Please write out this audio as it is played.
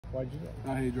Why did you do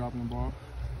that? I hate dropping the ball.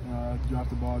 Drop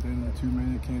the ball at the end of the 2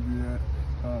 minute, can't do that.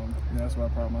 Yeah, that's why I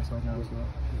pride myself on. So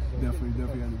definitely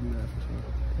had to do that for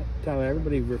sure. Tyler,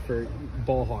 everybody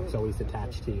ball hawks always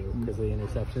attached to you because of the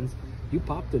interceptions. You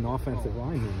popped an offensive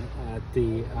lineman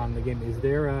on the game. Is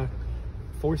there a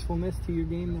forcefulness to your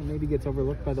game that maybe gets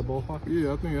overlooked by the ball hawk?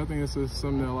 Yeah, I think it's just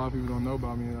something that a lot of people don't know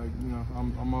about me. Like,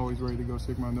 I'm always ready to go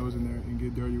stick my nose in there and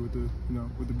get dirty with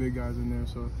the big guys in there.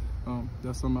 So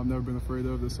that's something I've never been afraid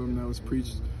of. That's something that was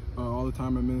preached all the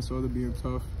time in Minnesota, being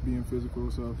tough, being physical.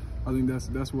 So I think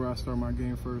that's where I start my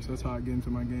game first. That's how I get into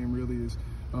my game really, is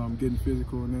getting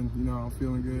physical, and then I'm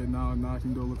feeling good. Now I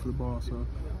can go look for the ball. So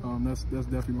that's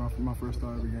definitely my first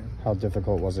thought every game. How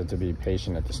difficult was it to be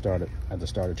patient at the start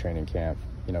of training camp?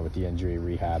 With the injury,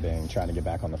 rehabbing, trying to get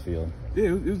back on the field. Yeah,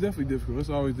 it was definitely difficult. It's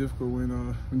always difficult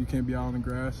when you can't be out on the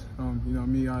grass.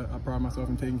 Me, I pride myself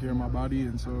in taking care of my body,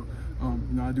 and so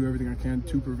I do everything I can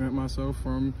to prevent myself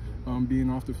from being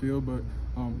off the field. But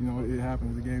it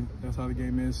happens. The game. That's how the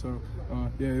game is. So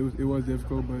yeah, it was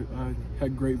difficult, but I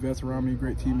had great vets around me,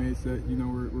 great teammates that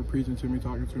were preaching to me,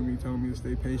 talking to me, telling me to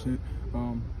stay patient,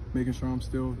 making sure I'm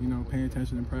still paying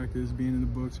attention in practice, being in the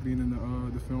books, being in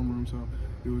the film room. So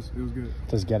it was good.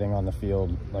 Just getting on the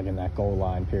field, like in that goal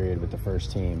line period with the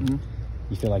first team,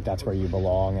 you feel like that's where you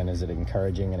belong, and is it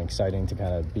encouraging and exciting to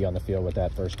kind of be on the field with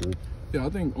that first group? Yeah, I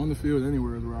think on the field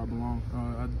anywhere is where I belong.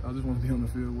 I just want to be on the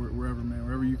field wherever, man.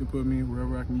 Wherever you can put me,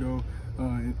 wherever I can go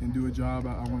and do a job,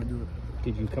 I want to do it.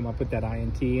 Did you come up with that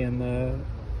INT and the?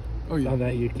 Oh yeah,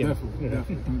 that you can, definitely,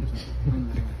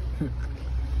 100%.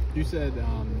 You said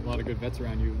a lot of good vets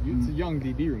around you. It's a young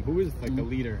DB room. Who is like the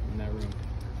leader in that room?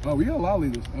 We got a lot of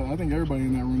leaders. I think everybody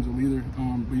in that room is a leader.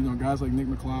 But guys like Nick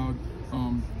McLeod,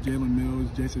 Jalen Mills,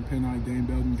 Jason Pennock, Dane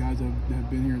Belton, guys that have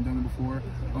been here and done it before.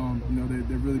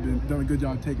 They've really done a good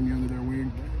job taking me under their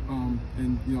wing,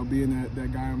 and being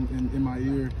that guy in my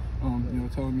ear,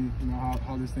 telling me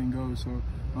how this thing goes. So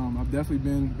I've definitely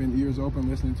been ears open,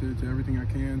 listening to everything I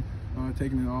can,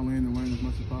 taking it all in and learning as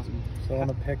much as possible. So on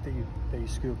the pick that you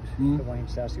scooped, the Wayne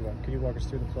Sassy one, could you walk us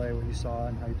through the play, what you saw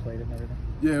and how you played it and everything?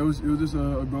 Yeah, it was just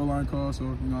a goal line call.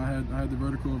 So I had the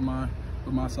vertical of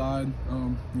my side.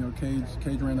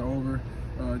 Cage ran it over.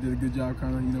 Did a good job,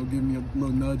 kind of giving me a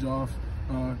little nudge off.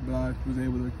 But I was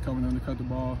able to come in and undercut the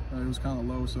ball. It was kind of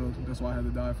low, so that's why I had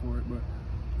to dive for it. But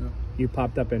yeah. You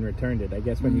popped up and returned it. I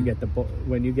guess when you get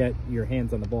when you get your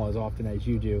hands on the ball as often as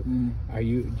you do, do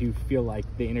you feel like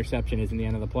the interception isn't the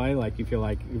end of the play? Like you feel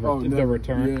like the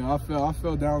return? Yeah, I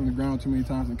fell down on the ground too many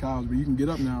times in college, but you can get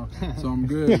up now, so I'm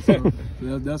good. So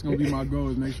that's gonna be my goal,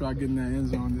 is make sure I get in that end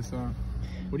zone this time.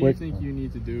 What do you think you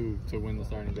need to do to win the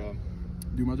starting job?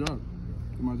 Do my job.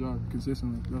 Do my job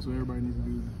consistently. That's what everybody needs to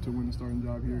do to win the starting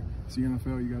job here. It's the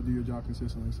NFL. You got to do your job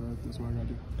consistently. So that's what I got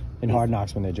to do. In Hard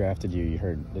Knocks, when they drafted you, you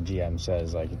heard the GM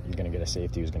says like you're going to get a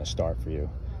safety who's going to start for you.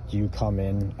 Do you come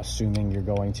in assuming you're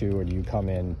going to, or do you come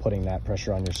in putting that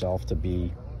pressure on yourself to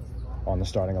be on the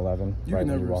starting 11 right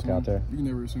when you walk out there? You can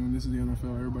never assume. This is the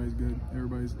NFL. Everybody's good.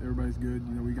 Everybody's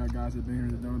good. We got guys that have been here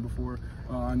that done it before.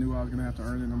 I knew I was gonna have to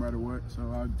earn it no matter what, so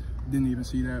I didn't even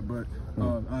see that. But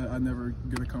I never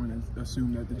gonna come in and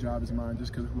assume that the job is mine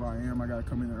just because of who I am. I gotta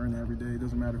come in and earn it every day. It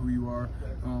doesn't matter who you are.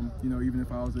 Even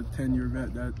if I was a 10-year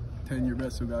vet, that 10-year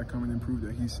vet still gotta come in and prove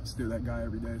that he's still that guy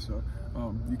every day. So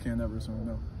you can't never assume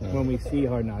no. When we see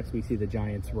Hard Knocks, we see the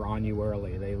Giants were on you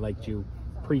early. They liked you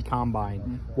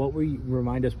pre-combine.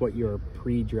 Remind us what your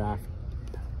pre-draft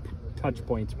touch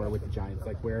points were with the Giants.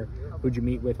 Like, who'd you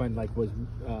meet with when, like, was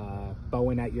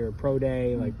Bowen at your pro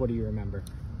day? Like, what do you remember?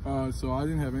 So I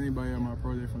didn't have anybody at my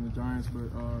pro day from the Giants,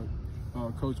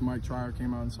 but Coach Mike Trier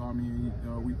came out and saw me.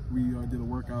 We did a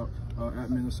workout at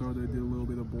Minnesota, did a little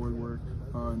bit of board work,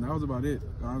 and that was about it.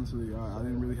 Honestly, I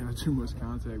didn't really have too much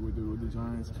contact with the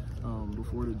Giants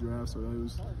before the draft, so it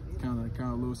was kind of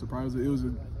a little surprise. It was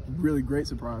a really great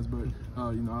surprise, but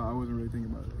I wasn't really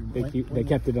thinking about it. They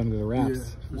kept it under the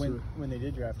wraps. Yeah, when they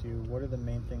did draft you, what are the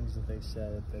main things that they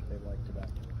said that they liked about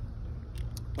you?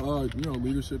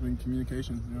 Leadership and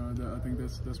communication. I think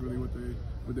that's really what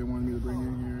they wanted me to bring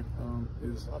in here.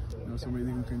 Is somebody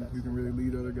who can really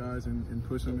lead other guys and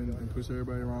push them and push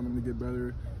everybody around them to get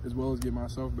better, as well as get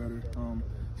myself better.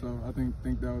 So I think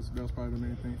that was probably the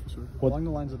main thing for sure. Along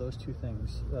the lines of those two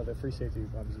things, the free safety,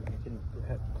 obviously you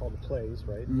can call the plays,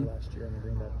 right? Last year in the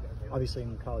Green Bay. Obviously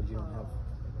in college you don't have,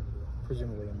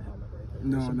 presumably, in the helmet, right?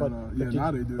 No. Yeah,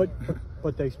 now they do.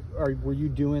 But were you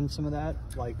doing some of that?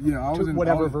 Like, yeah, I was in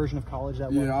whatever version of college that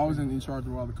was? Yeah, I was in charge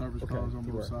of all the coverage calls on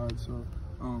both sides. So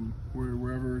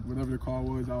whatever the call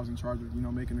was, I was in charge of, you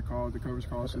know, making the calls, the coverage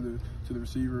calls to the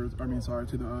receivers. I mean, sorry,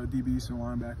 to the DBs and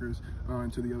linebackers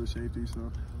and to the other safeties.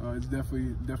 So it's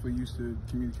definitely used to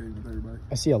communicating with everybody.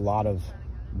 I see a lot of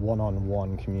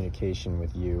one-on-one communication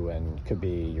with you, and could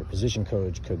be your position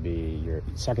coach, could be your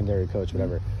secondary coach,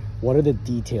 whatever. What are the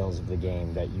details of the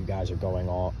game that you guys are going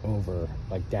all over,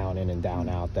 like down in and down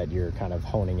out, that you're kind of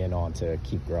honing in on to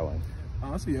keep growing?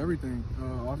 I see everything,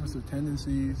 offensive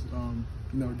tendencies,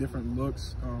 you know, different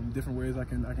looks, different ways I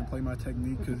can play my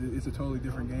technique, because it's a totally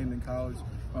different game than college,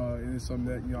 and it's something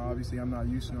that, you know, obviously I'm not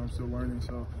used to. I'm still learning,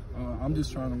 so I'm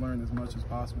just trying to learn as much as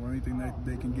possible. Anything that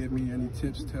they can give me, any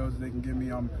tips, tells they can give me,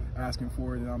 I'm asking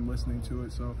for it and I'm listening to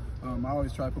it. So I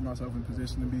always try to put myself in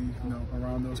position to be, you know,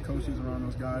 around those coaches, around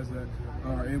those guys that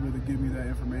are able to give me that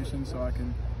information, so I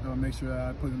can make sure that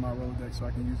I put it in my Rolodex so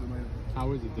I can use it later.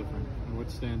 How is it different? And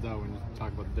what stands out when you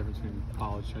talk about the difference between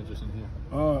college transition here?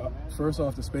 First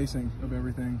off, the spacing of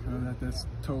everything, that's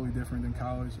totally different than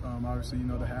college. Obviously, you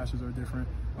know, the hashes are different,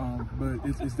 but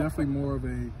it's definitely more of a,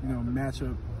 you know,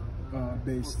 matchup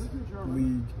based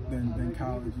league than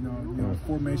college. You know,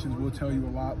 formations will tell you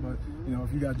a lot, but, you know,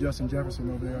 if you got Justin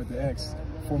Jefferson over there at the X,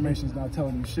 formation's not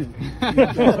telling you shit.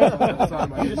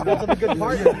 That's a good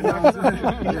part.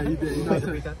 Yeah, he did.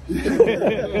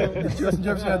 If Justin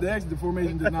Jefferson at the X, the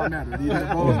formation does not matter. The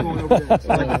ball's going over there.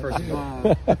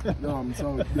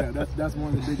 So yeah, that's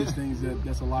one of the biggest things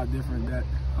that's a lot different. That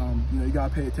you know, you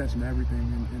gotta pay attention to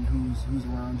everything and who's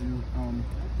around you,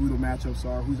 who the matchups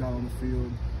are, who's out on the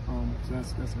field. So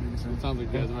that's the biggest thing. It sounds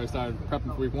like you guys already started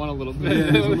prepping for week 1 a little bit. Yeah,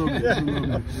 it's a little bit.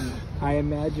 Yeah. I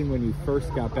imagine when you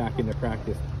first got back into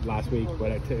practice last week,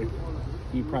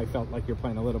 you probably felt like you're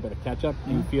playing a little bit of catch up.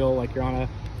 Do you feel like you're on a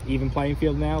even playing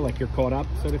field now, like you're caught up,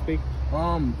 so to speak?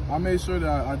 I made sure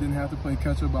that I didn't have to play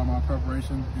catch up by my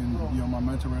preparation and, you know, my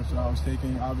mental reps that I was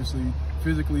taking. Obviously,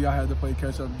 physically, I had to play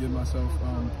catch up to get myself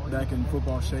back in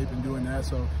football shape and doing that.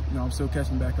 So, you know, I'm still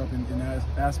catching back up in that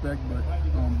aspect, but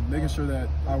making sure that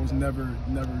I was never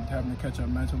having to catch up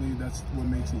mentally. That's what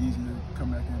makes it easy to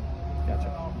come back in.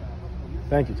 Gotcha.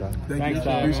 Thank you, Todd. Thanks,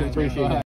 Todd. Appreciate you.